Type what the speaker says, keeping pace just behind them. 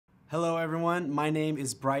Hello everyone, my name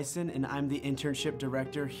is Bryson and I'm the internship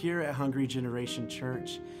director here at Hungry Generation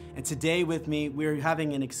Church. And today with me, we're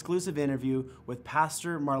having an exclusive interview with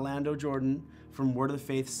Pastor Marlando Jordan from Word of the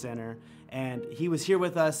Faith Center. And he was here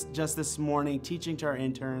with us just this morning teaching to our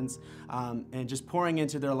interns and just pouring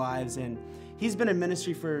into their lives. And he's been in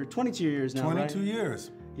ministry for 22 years now, 22 right?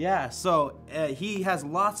 years. Yeah, so he has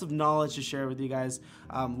lots of knowledge to share with you guys,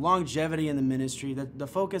 longevity in the ministry. The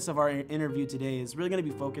focus of our interview today is really going to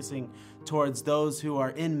be focusing towards those who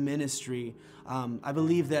are in ministry. I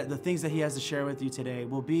believe that the things that he has to share with you today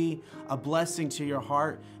will be a blessing to your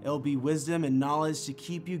heart. It will be wisdom and knowledge to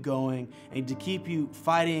keep you going and to keep you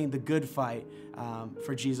fighting the good fight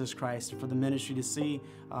for Jesus Christ, for the ministry to see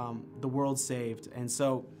the world saved. And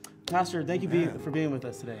so, Pastor, thank you for being with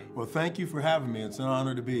us today. Well, thank you for having me. It's an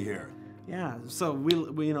honor to be here. Yeah. So we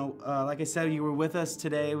like I said, you were with us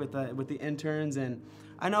today with the interns, and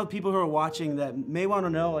I know people who are watching that may want to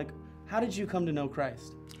know, like, how did you come to know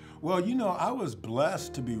Christ? Well, I was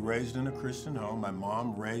blessed to be raised in a Christian home. My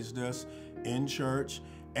mom raised us in church,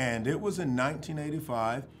 and it was in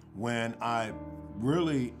 1985 when I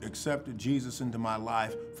really accepted Jesus into my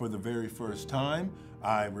life for the very first time.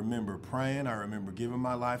 I remember praying, I remember giving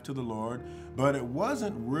my life to the Lord, but it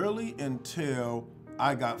wasn't really until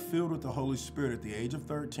I got filled with the Holy Spirit at the age of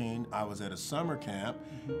 13. I was at a summer camp,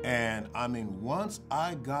 and once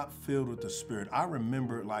I got filled with the Spirit, I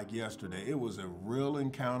remember it like yesterday. It was a real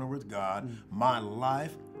encounter with God. My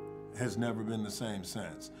life has never been the same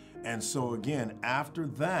since. And so again, after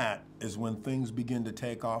that is when things begin to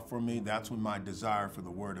take off for me. That's when my desire for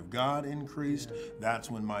the Word of God increased.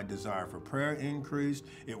 That's when my desire for prayer increased.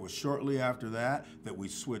 It was shortly after that we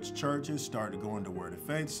switched churches, started going to Word of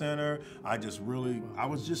Faith Center. I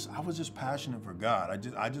was just passionate for God.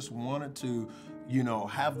 I just wanted to,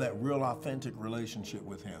 have that real authentic relationship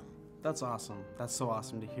with Him. That's awesome. That's so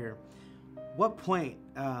awesome to hear. What point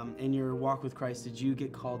in your walk with Christ did you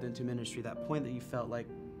get called into ministry? That point that you felt like,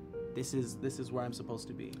 this is where I'm supposed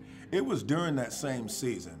to be? It was during that same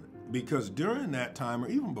season, because during that time, or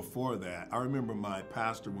even before that, I remember my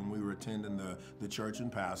pastor, when we were attending the church in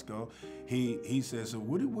Pasco, he says, so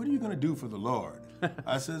what are you going to do for the Lord?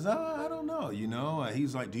 I says, I don't know,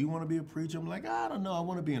 He's like, do you want to be a preacher? I'm like, I don't know, I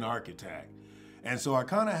want to be an architect. And so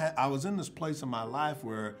I was in this place in my life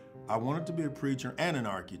where I wanted to be a preacher and an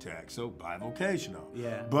architect, so bivocational.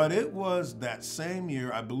 Yeah. But it was that same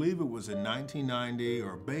year, I believe it was in 1990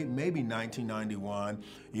 or maybe 1991.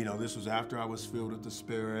 This was after I was filled with the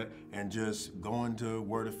Spirit and just going to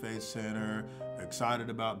Word of Faith Center, excited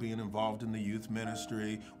about being involved in the youth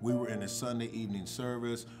ministry. We were in a Sunday evening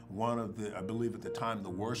service. I believe at the time, the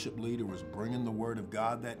worship leader was bringing the Word of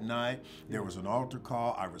God that night. There was an altar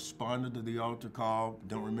call. I responded to the altar call.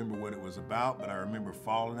 Don't remember what it was about, but I remember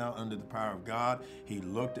falling out under the power of God. He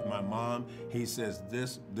looked at my mom. He says,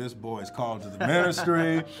 this boy is called to the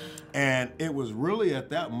ministry. And it was really at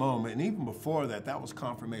that moment, and even before that, that was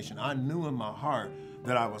confirmation. I knew in my heart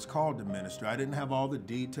that I was called to ministry. I didn't have all the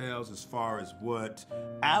details as far as what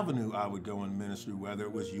avenue I would go in ministry, whether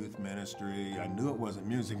it was youth ministry. I knew it wasn't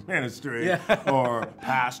music ministry or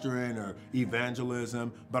pastoring or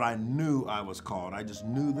evangelism, but I knew I was called. I just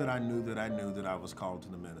knew that I knew that I knew that I was called to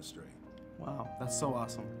the ministry. Wow, that's so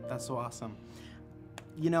awesome. That's so awesome.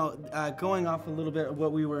 Going off a little bit of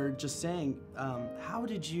what we were just saying, how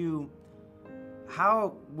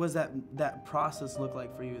was that process look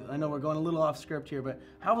like for you? I know we're going a little off script here, but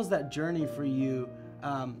how was that journey for you,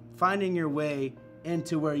 finding your way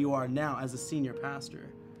into where you are now as a senior pastor?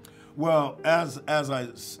 Well, as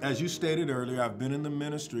you stated earlier, I've been in the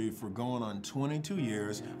ministry for going on 22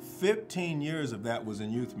 years. 15 years of that was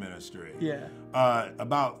in youth ministry. Yeah.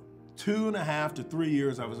 About 2.5 to 3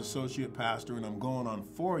 years I was associate pastor, and I'm going on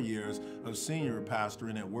 4 years of senior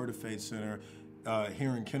pastoring at Word of Faith Center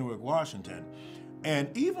here in Kennewick, Washington.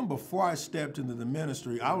 And even before I stepped into the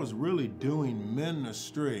ministry, I was really doing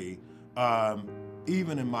ministry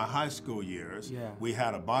even in my high school years. Yeah. We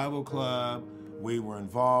had a Bible club. We were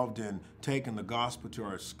involved in taking the gospel to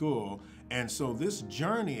our school. And so this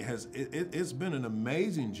journey it's been an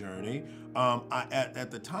amazing journey.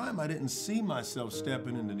 At the time, I didn't see myself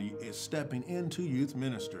stepping into youth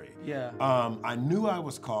ministry. Yeah. I knew I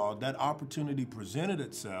was called. That opportunity presented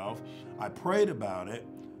itself. I prayed about it.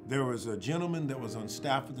 There was a gentleman that was on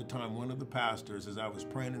staff at the time, one of the pastors, as I was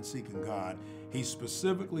praying and seeking God. He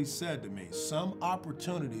specifically said to me, some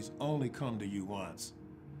opportunities only come to you once.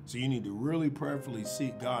 So you need to really prayerfully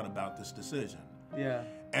seek God about this decision. Yeah.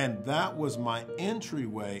 And that was my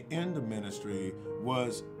entryway into ministry,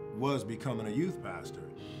 was was becoming a youth pastor.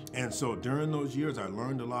 And so during those years, I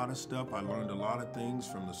learned a lot of stuff. I learned a lot of things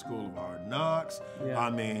from the School of Hard Knocks. Yeah. I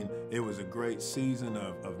mean, it was a great season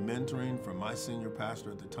of mentoring from my senior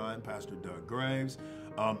pastor at the time, Pastor Doug Graves.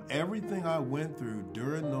 Everything I went through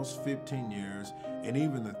during those 15 years and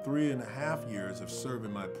even the 3.5 years of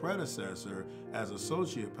serving my predecessor as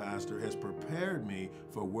associate pastor has prepared me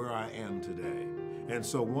for where I am today. And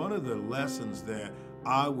so one of the lessons that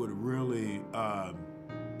I would really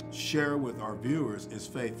share with our viewers is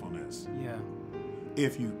faithfulness. Yeah.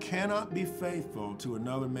 If you cannot be faithful to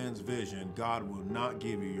another man's vision, God will not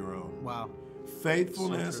give you your own. Wow.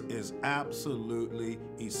 Faithfulness is absolutely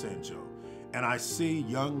essential. And I see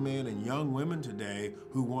young men and young women today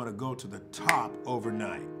who want to go to the top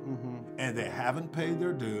overnight. And they haven't paid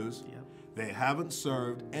their dues, they haven't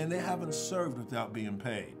served, and they haven't served without being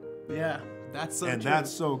paid. Yeah, that's so And true.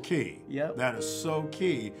 that's so key. Yep. That is so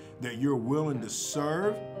key, that you're willing to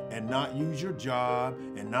serve and not use your job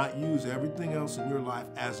and not use everything else in your life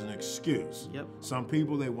as an excuse. Yep. Some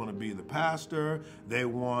people, they want to be the pastor, they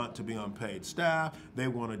want to be on paid staff, they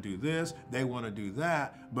want to do this, they want to do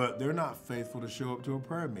that, but they're not faithful to show up to a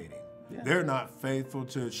prayer meeting. Yeah. They're not faithful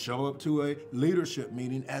to show up to a leadership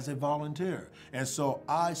meeting as a volunteer. And so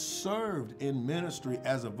I served in ministry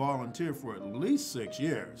as a volunteer for at least 6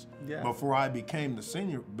 years before I became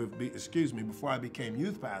before I became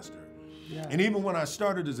youth pastor. Yeah. And even when I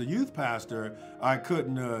started as a youth pastor, I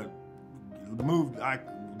couldn't move,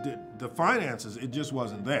 the finances, it just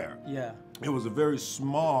wasn't there. Yeah. It was a very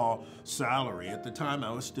small salary. At the time,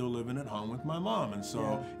 I was still living at home with my mom, and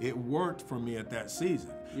so it worked for me at that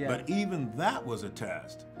season. Yeah. But even that was a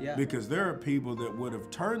test, because there are people that would have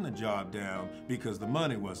turned the job down because the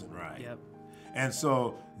money wasn't right. Yep. And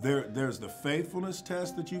so there's the faithfulness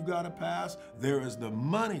test that you've got to pass. There is the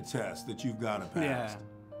money test that you've got to pass. Yeah.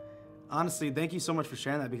 Honestly, thank you so much for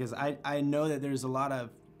sharing that, because I know that there's a lot of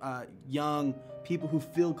young people who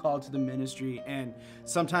feel called to the ministry, and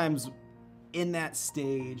sometimes in that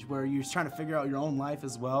stage where you're trying to figure out your own life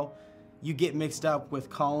as well, you get mixed up with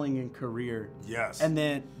calling and career. Yes. And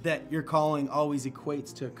then that your calling always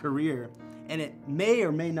equates to career, and it may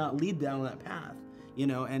or may not lead down that path, you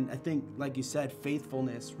know. And I think, like you said,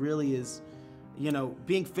 faithfulness really is, you know,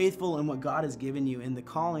 being faithful in what God has given you, in the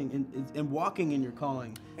calling, and walking in your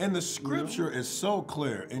calling. And the scripture is so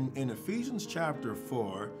clear. In Ephesians chapter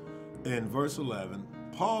 4, in verse 11,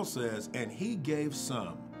 Paul says, and he gave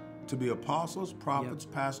some to be apostles, prophets,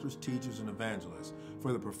 pastors, teachers, and evangelists,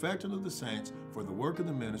 for the perfecting of the saints, for the work of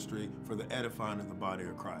the ministry, for the edifying of the body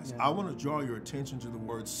of Christ. I want to draw your attention to the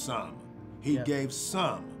word some. He gave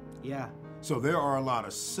some. Yeah. So there are a lot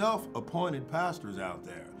of self-appointed pastors out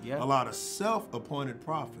there, a lot of self-appointed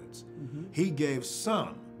prophets. He gave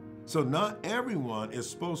some. So not everyone is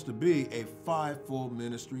supposed to be a fivefold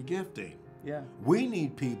ministry gifting. Yeah. We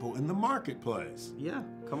need people in the marketplace. Yeah,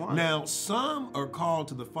 come on. Now, some are called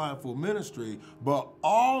to the fivefold ministry, but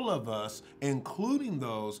all of us, including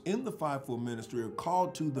those in the fivefold ministry, are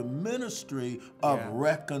called to the ministry of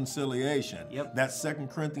reconciliation. Yep. That's 2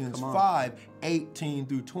 Corinthians 5:18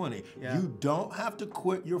 through 20. Yeah. You don't have to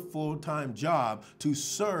quit your full-time job to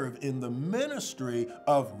serve in the ministry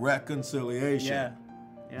of reconciliation. Yeah.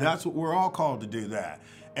 Yeah. That's what we're all called to do that.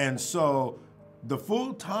 And so the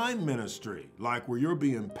full-time ministry, like where you're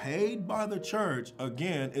being paid by the church,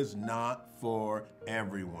 again, is not for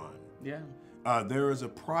everyone. Yeah. There is a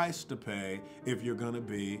price to pay if you're going to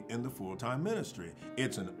be in the full-time ministry.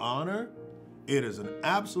 It's an honor. It is an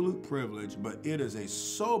absolute privilege, but it is a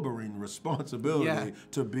sobering responsibility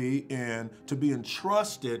to be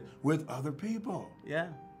entrusted with other people. Yeah.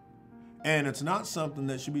 And it's not something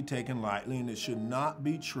that should be taken lightly, and it should not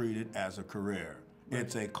be treated as a career. Right.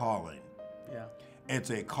 It's a calling. Yeah. It's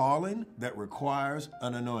a calling that requires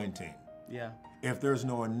an anointing. Yeah. If there's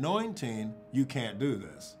no anointing, you can't do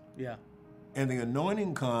this. Yeah. And the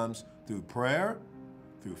anointing comes through prayer,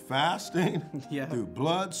 through fasting, through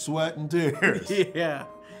blood, sweat, and tears. Yeah.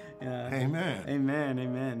 Amen. Amen.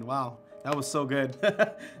 Amen. Wow. That was so good.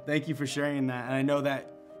 Thank you for sharing that. And I know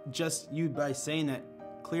that just you by saying that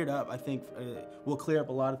cleared up, I think will clear up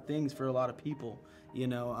a lot of things for a lot of people, you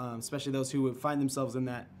know, especially those who would find themselves in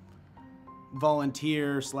that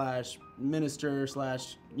volunteer / minister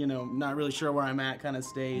 / you know, not really sure where I'm at kind of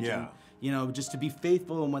stage. Yeah. And, you know, just to be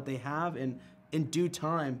faithful in what they have, and in due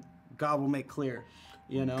time, God will make clear,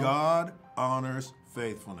 you know. God honors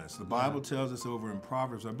faithfulness. The Bible tells us over in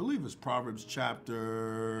Proverbs, I believe it's Proverbs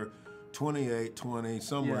chapter 28, 20,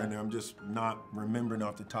 somewhere in there. I'm just not remembering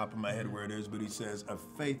off the top of my head where it is, but he says, a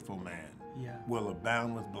faithful man will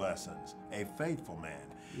abound with blessings. A faithful man.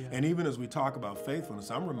 Yeah. And even as we talk about faithfulness,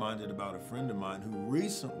 I'm reminded about a friend of mine who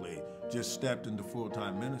recently just stepped into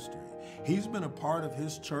full-time ministry. He's been a part of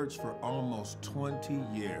his church for almost 20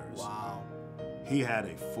 years. Wow. He had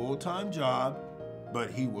a full-time job, but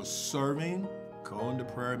he was serving, going to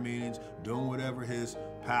prayer meetings, doing whatever his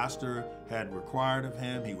pastor had required of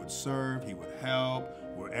him. He would serve, he would help,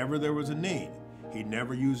 wherever there was a need. He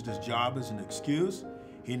never used his job as an excuse.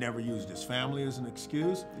 He never used his family as an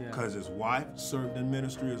excuse, because his wife served in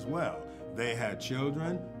ministry as well. They had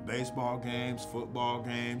children, baseball games, football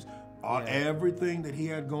games, everything that he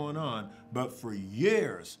had going on. But for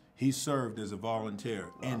years, he served as a volunteer.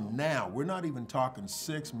 Wow. And now, we're not even talking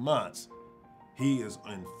 6 months, he is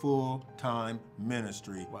in full-time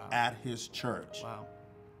ministry at his church. Wow.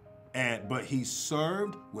 But he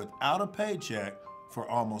served without a paycheck for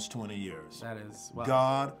almost 20 years. That is, wow.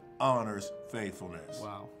 God honors faithfulness.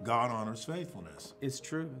 Wow. God honors faithfulness. It's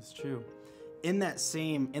true. It's true. In that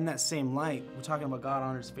same light, we're talking about God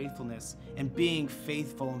honors faithfulness and being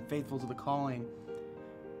faithful and faithful to the calling.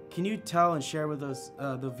 Can you tell and share with us,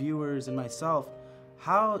 the viewers and myself,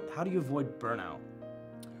 how do you avoid burnout?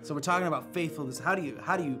 So we're talking about faithfulness. How do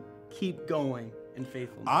you keep going in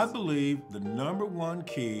faithfulness? I believe the number one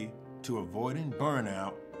key to avoiding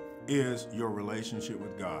burnout is your relationship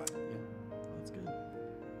with God. Yeah, that's good.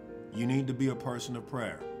 You need to be a person of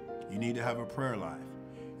prayer. You need to have a prayer life.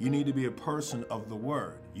 You need to be a person of the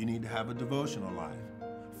Word. You need to have a devotional life.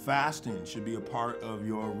 Fasting should be a part of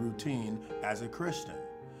your routine as a Christian.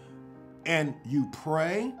 And you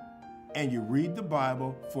pray and you read the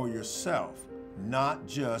Bible for yourself, not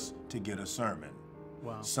just to get a sermon.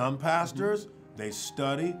 Wow. Some pastors, they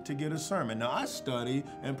study to get a sermon. Now, I study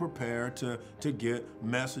and prepare to get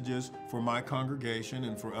messages for my congregation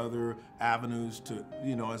and for other avenues to,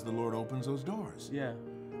 as the Lord opens those doors. Yeah.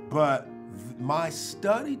 But my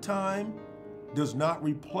study time does not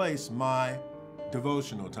replace my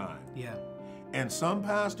devotional time. Yeah. And some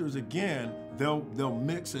pastors, again, they'll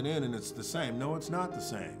mix it in and it's the same. No, it's not the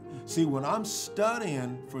same. See, when I'm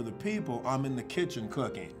studying for the people, I'm in the kitchen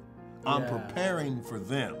cooking. I'm preparing for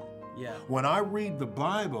them. Yeah. When I read the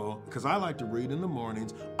Bible, because I like to read in the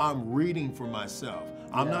mornings, I'm reading for myself.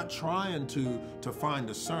 I'm not trying to find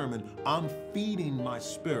a sermon. I'm feeding my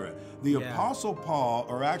spirit. The Apostle Paul,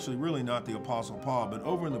 or actually really not the Apostle Paul, but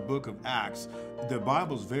over in the book of Acts, the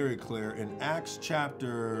Bible's very clear. In Acts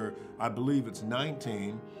chapter, I believe it's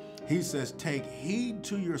 19, he says, take heed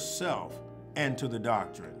to yourself and to the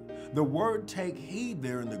doctrine. The word take heed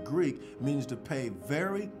there in the Greek means to pay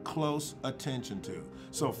very close attention to.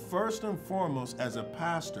 So first and foremost, as a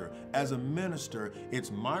pastor, as a minister,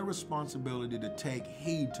 it's my responsibility to take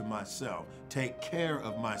heed to myself, take care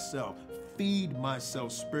of myself, feed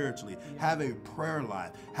myself spiritually, have a prayer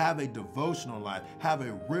life, have a devotional life, have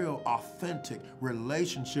a real authentic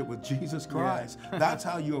relationship with Jesus Christ. That's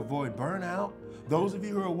how you avoid burnout. Those of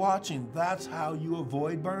you who are watching, that's how you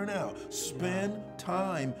avoid burnout. Spend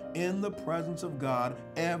time in the presence of God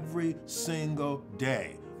every single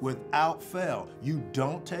day. Without fail. You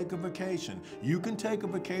don't take a vacation. You can take a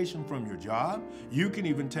vacation from your job. You can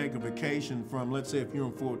even take a vacation from, let's say if you're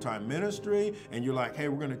in full-time ministry and you're like, hey,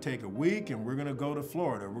 we're going to take a week and we're going to go to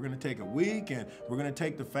Florida. We're going to take a week and we're going to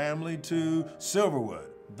take the family to Silverwood.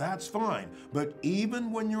 That's fine. But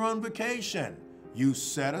even when you're on vacation, you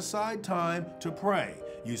set aside time to pray.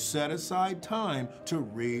 You set aside time to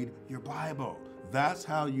read your Bible. That's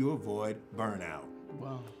how you avoid burnout.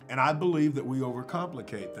 Wow. And I believe that we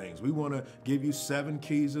overcomplicate things. We want to give you 7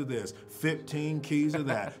 keys of this, 15 keys of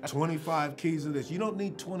that, 25 keys of this. You don't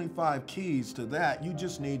need 25 keys to that. You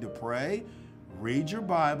just need to pray, read your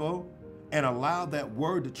Bible, and allow that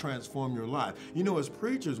word to transform your life. As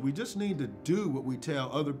preachers, we just need to do what we tell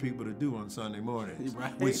other people to do on Sunday mornings.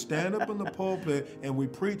 Right. We stand up in the pulpit and we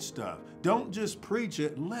preach stuff. Don't just preach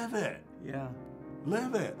it, live it. Yeah.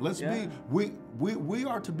 Live it. We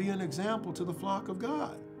are to be an example to the flock of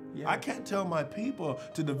God. Yeah. I can't tell my people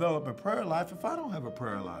to develop a prayer life if I don't have a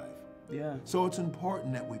prayer life. Yeah. So it's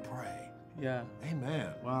important that we pray. Yeah. Amen.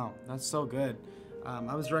 Wow, that's so good.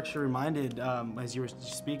 I was actually reminded as you were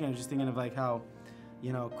speaking, I was just thinking of like how,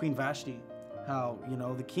 Queen Vashti, how,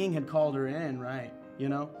 the king had called her in, right?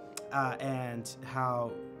 And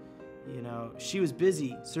how, she was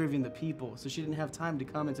busy serving the people, so she didn't have time to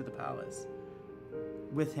come into the palace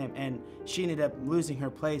with him, and she ended up losing her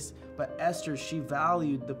place. But Esther, she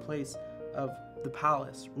valued the place of the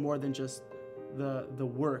palace more than just the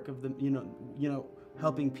work of the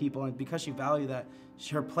helping people, and because she valued that,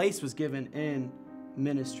 her place was given in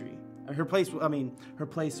ministry. Her place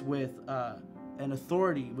with an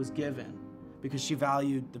authority was given because she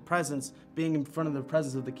valued the presence, being in front of the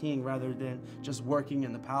presence of the king rather than just working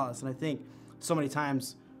in the palace. And I think so many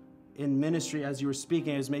times in ministry, as you were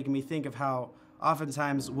speaking, it was making me think of how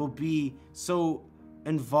oftentimes we'll be so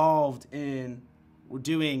involved in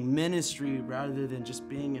doing ministry rather than just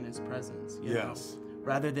being in his presence. You know?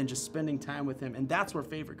 Rather than just spending time with him. And that's where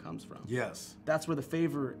favor comes from. Yes. That's where the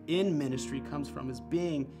favor in ministry comes from, is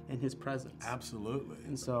being in his presence. Absolutely.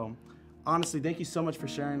 And so, honestly, thank you so much for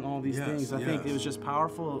sharing all these things. I think it was just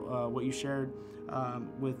powerful what you shared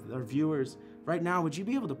with our viewers. Right now, would you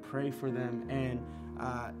be able to pray for them and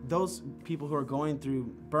those people who are going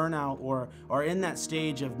through burnout or are in that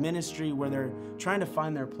stage of ministry where they're trying to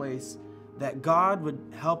find their place, that God would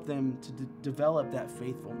help them to develop that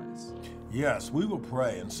faithfulness? Yes, we will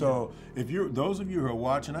pray. And so if those of you who are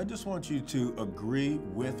watching, I just want you to agree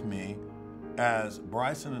with me as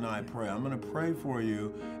Bryson and I pray. I'm going to pray for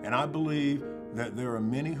you, and I believe that there are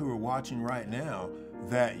many who are watching right now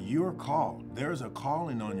that you're called. There's a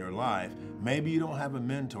calling on your life. Maybe you don't have a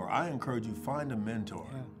mentor. I encourage you, find a mentor.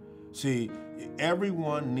 See,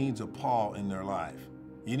 everyone needs a Paul in their life.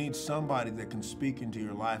 You need somebody that can speak into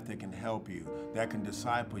your life, that can help you, that can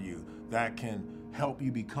disciple you, that can help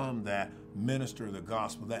you become that minister of the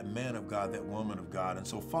gospel, that man of God, that woman of God. And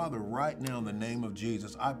so, Father, right now in the name of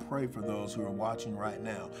Jesus, I pray for those who are watching right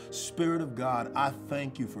now. Spirit of God, I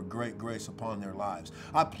thank you for great grace upon their lives.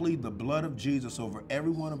 I plead the blood of Jesus over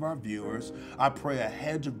every one of our viewers. I pray a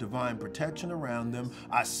hedge of divine protection around them.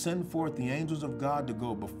 I send forth the angels of God to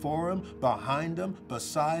go before them, behind them,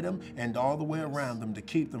 beside them, and all the way around them to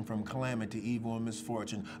keep them from calamity, evil, and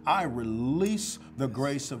misfortune. I release the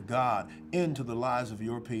grace of God into the lives of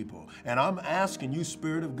your people. And I'm asking you,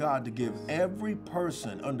 Spirit of God, to give every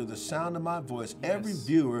person under the sound of my voice, every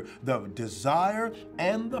viewer, the desire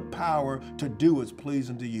and the power to do what's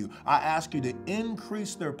pleasing to you. I ask you to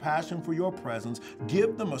increase their passion for your presence.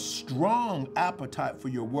 Give them a strong appetite for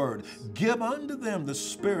your word. Give unto them the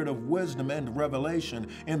spirit of wisdom and revelation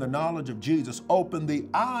in the knowledge of Jesus. Open the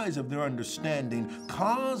eyes of their understanding.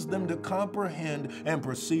 Cause them to comprehend and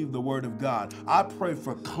perceive the word of God. I pray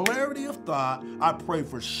for clarity of thought. I pray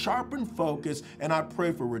for sharpened focus, and I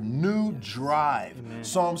pray for renewed drive. Amen.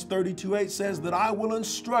 Psalms 32:8 says that I will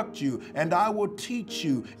instruct you and I will teach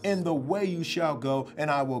you in the way you shall go,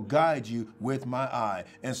 and I will guide you with my eye.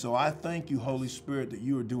 And so I thank you, Holy Spirit, that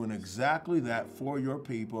you are doing exactly that for your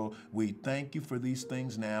people. We thank you for these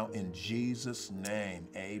things now in Jesus' name.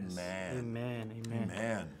 Amen. Amen. Amen.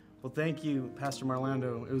 Amen. Well, thank you, Pastor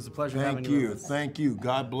Marlando. It was a pleasure having you with us. Thank you.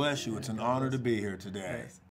 God bless you. It's an honor to be here today. Yes.